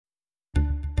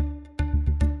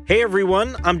Hey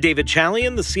everyone, I'm David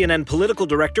Chalian, the CNN political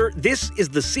director. This is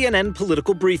the CNN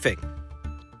Political Briefing.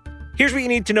 Here's what you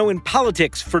need to know in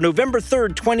politics for November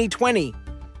 3rd, 2020.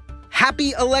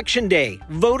 Happy Election Day.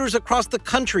 Voters across the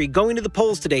country going to the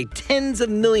polls today, tens of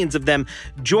millions of them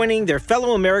joining their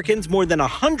fellow Americans, more than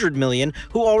 100 million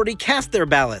who already cast their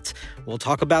ballots. We'll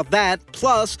talk about that,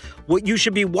 plus what you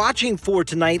should be watching for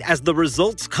tonight as the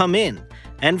results come in.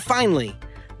 And finally,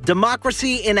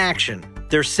 democracy in action.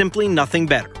 There's simply nothing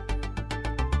better.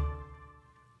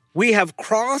 We have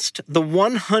crossed the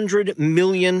 100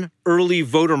 million early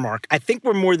voter mark. I think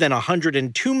we're more than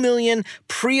 102 million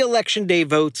pre-election day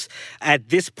votes at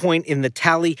this point in the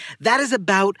tally. That is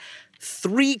about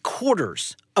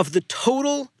 3/4 of the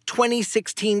total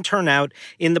 2016 turnout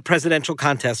in the presidential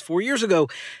contest 4 years ago.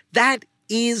 That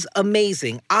is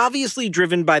amazing. Obviously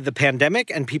driven by the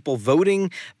pandemic and people voting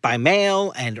by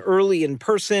mail and early in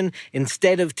person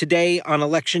instead of today on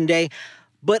Election Day.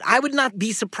 But I would not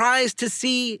be surprised to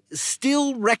see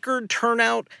still record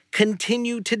turnout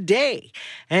continue today.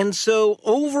 And so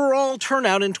overall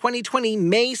turnout in 2020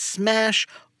 may smash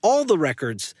all the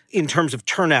records in terms of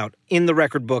turnout in the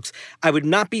record books. I would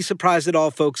not be surprised at all,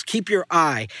 folks. Keep your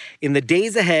eye in the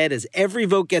days ahead as every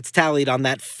vote gets tallied on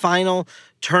that final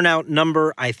turnout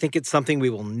number. I think it's something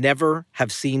we will never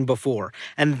have seen before.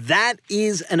 And that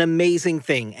is an amazing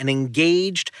thing, an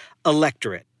engaged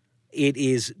electorate. It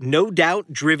is no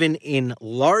doubt driven in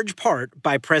large part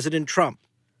by President Trump.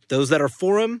 Those that are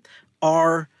for him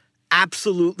are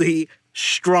absolutely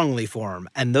strongly for him.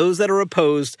 And those that are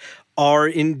opposed are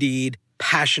indeed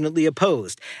passionately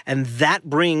opposed. And that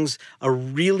brings a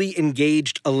really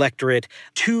engaged electorate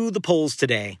to the polls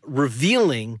today,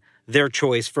 revealing their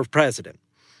choice for president.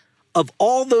 Of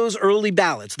all those early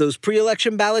ballots, those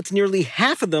pre-election ballots, nearly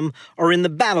half of them are in the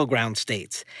battleground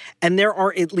states. And there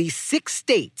are at least 6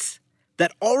 states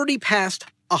that already passed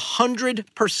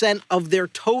 100% of their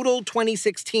total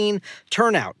 2016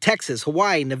 turnout. Texas,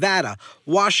 Hawaii, Nevada,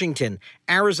 Washington,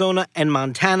 Arizona, and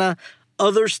Montana.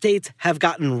 Other states have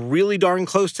gotten really darn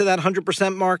close to that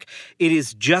 100% mark. It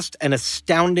is just an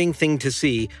astounding thing to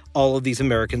see all of these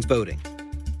Americans voting.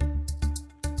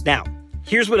 Now,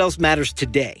 here's what else matters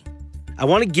today. I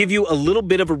want to give you a little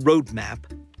bit of a roadmap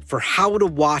for how to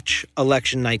watch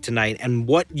election night tonight and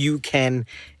what you can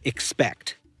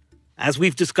expect. As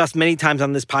we've discussed many times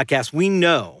on this podcast, we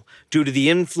know due to the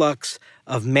influx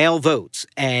of mail votes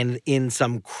and in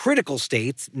some critical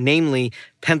states, namely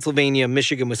Pennsylvania,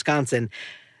 Michigan, Wisconsin,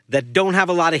 that don't have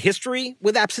a lot of history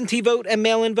with absentee vote and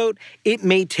mail-in vote, it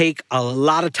may take a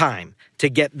lot of time to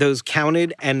get those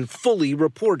counted and fully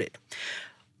reported.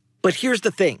 But here's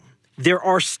the thing. There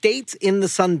are states in the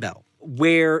Sun Belt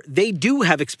where they do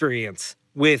have experience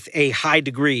with a high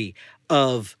degree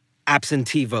of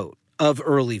absentee vote, of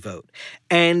early vote.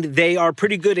 And they are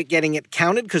pretty good at getting it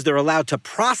counted because they're allowed to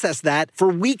process that for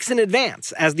weeks in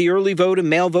advance as the early vote and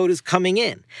mail vote is coming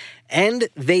in. And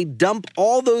they dump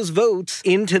all those votes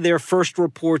into their first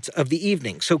reports of the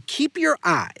evening. So keep your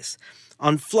eyes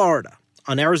on Florida,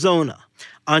 on Arizona,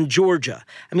 on Georgia.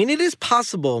 I mean, it is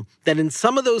possible that in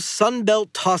some of those Sun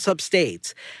Belt toss-up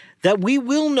states that we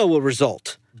will know a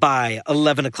result by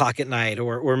 11 o'clock at night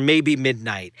or maybe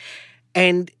midnight.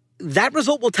 And that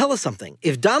result will tell us something.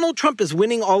 If Donald Trump is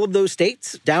winning all of those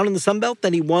states down in the Sun Belt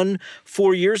that he won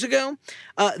 4 years ago,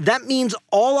 that means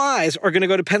all eyes are going to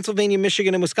go to Pennsylvania,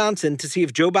 Michigan, and Wisconsin to see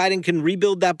if Joe Biden can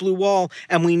rebuild that blue wall.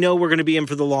 And we know we're going to be in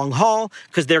for the long haul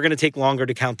because they're going to take longer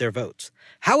to count their votes.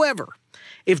 However,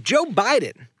 if Joe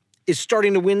Biden is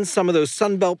starting to win some of those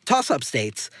Sun Belt toss-up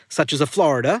states, such as a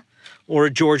Florida or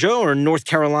a Georgia or North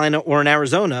Carolina or an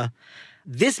Arizona,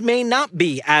 this may not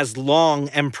be as long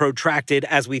and protracted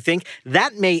as we think.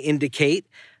 That may indicate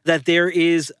that there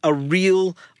is a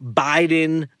real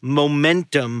Biden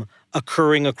momentum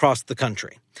occurring across the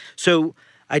country. So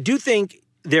I do think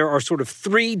there are sort of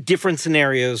 3 different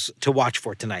scenarios to watch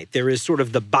for tonight. There is sort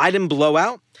of the Biden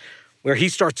blowout, where he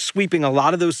starts sweeping a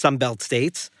lot of those Sun Belt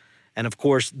states. And of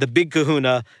course, the big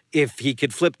kahuna, if he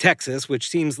could flip Texas, which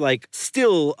seems like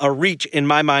still a reach in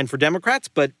my mind for Democrats,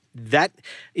 but that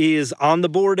is on the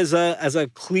board as a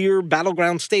clear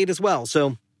battleground state as well.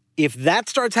 So if that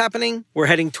starts happening, we're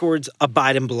heading towards a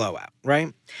Biden blowout,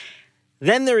 right?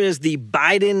 Then there is the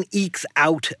Biden ekes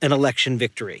out an election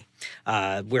victory,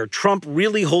 where Trump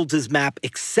really holds his map,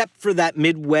 except for that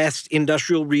Midwest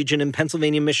industrial region in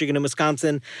Pennsylvania, Michigan, and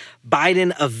Wisconsin.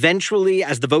 Biden eventually,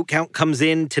 as the vote count comes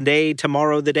in today,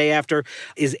 tomorrow, the day after,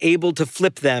 is able to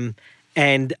flip them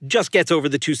and just gets over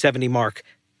the 270 mark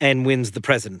and wins the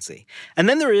presidency. And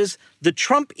then there is the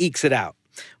Trump ekes it out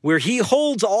where he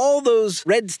holds all those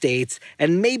red states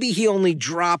and maybe he only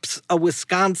drops a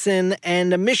Wisconsin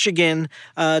and a Michigan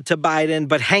to Biden,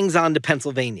 but hangs on to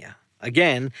Pennsylvania.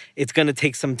 Again, it's going to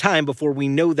take some time before we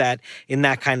know that in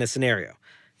that kind of scenario.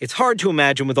 It's hard to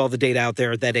imagine with all the data out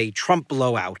there that a Trump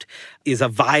blowout is a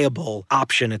viable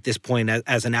option at this point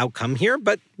as an outcome here,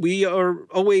 but we are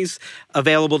always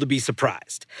available to be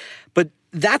surprised. But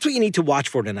that's what you need to watch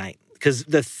for tonight, because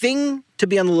the thing to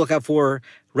be on the lookout for,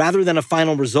 rather than a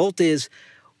final result, is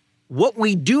what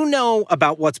we do know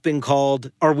about what's been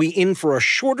called, are we in for a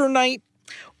shorter night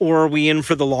or are we in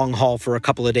for the long haul for a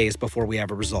couple of days before we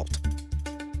have a result?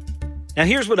 Now,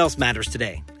 here's what else matters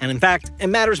today. And in fact, it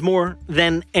matters more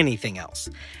than anything else.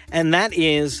 And that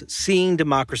is seeing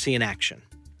democracy in action.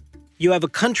 You have a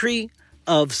country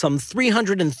of some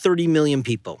 330 million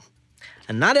people.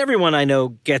 And not everyone I know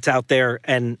gets out there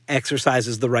and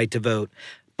exercises the right to vote.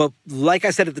 But like I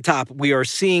said at the top, we are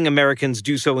seeing Americans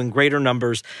do so in greater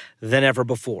numbers than ever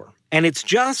before. And it's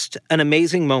just an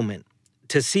amazing moment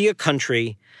to see a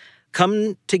country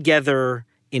come together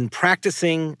in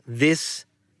practicing this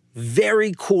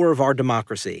very core of our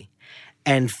democracy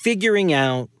and figuring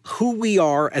out who we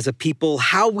are as a people,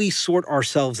 how we sort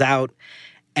ourselves out,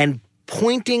 and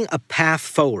pointing a path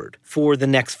forward for the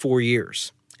next 4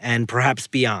 years and perhaps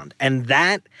beyond. And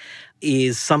that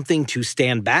is something to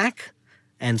stand back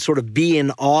and sort of be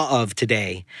in awe of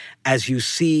today as you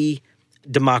see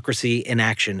democracy in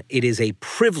action. It is a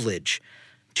privilege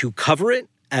to cover it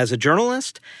as a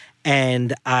journalist.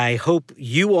 And I hope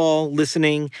you all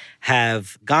listening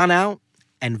have gone out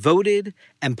and voted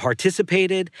and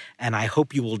participated. And I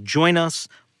hope you will join us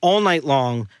all night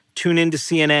long. Tune into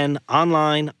CNN,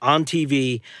 online, on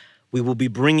TV. We will be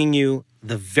bringing you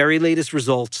the very latest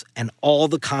results and all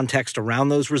the context around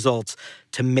those results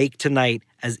to make tonight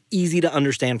as easy to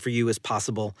understand for you as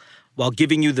possible, while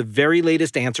giving you the very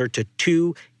latest answer to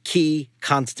two key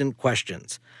constant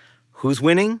questions. Who's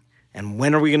winning and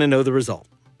when are we going to know the result?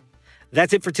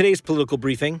 That's it for today's political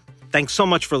briefing. Thanks so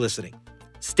much for listening.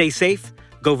 Stay safe,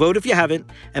 go vote if you haven't,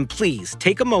 and please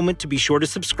take a moment to be sure to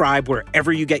subscribe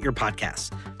wherever you get your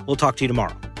podcasts. We'll talk to you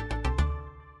tomorrow.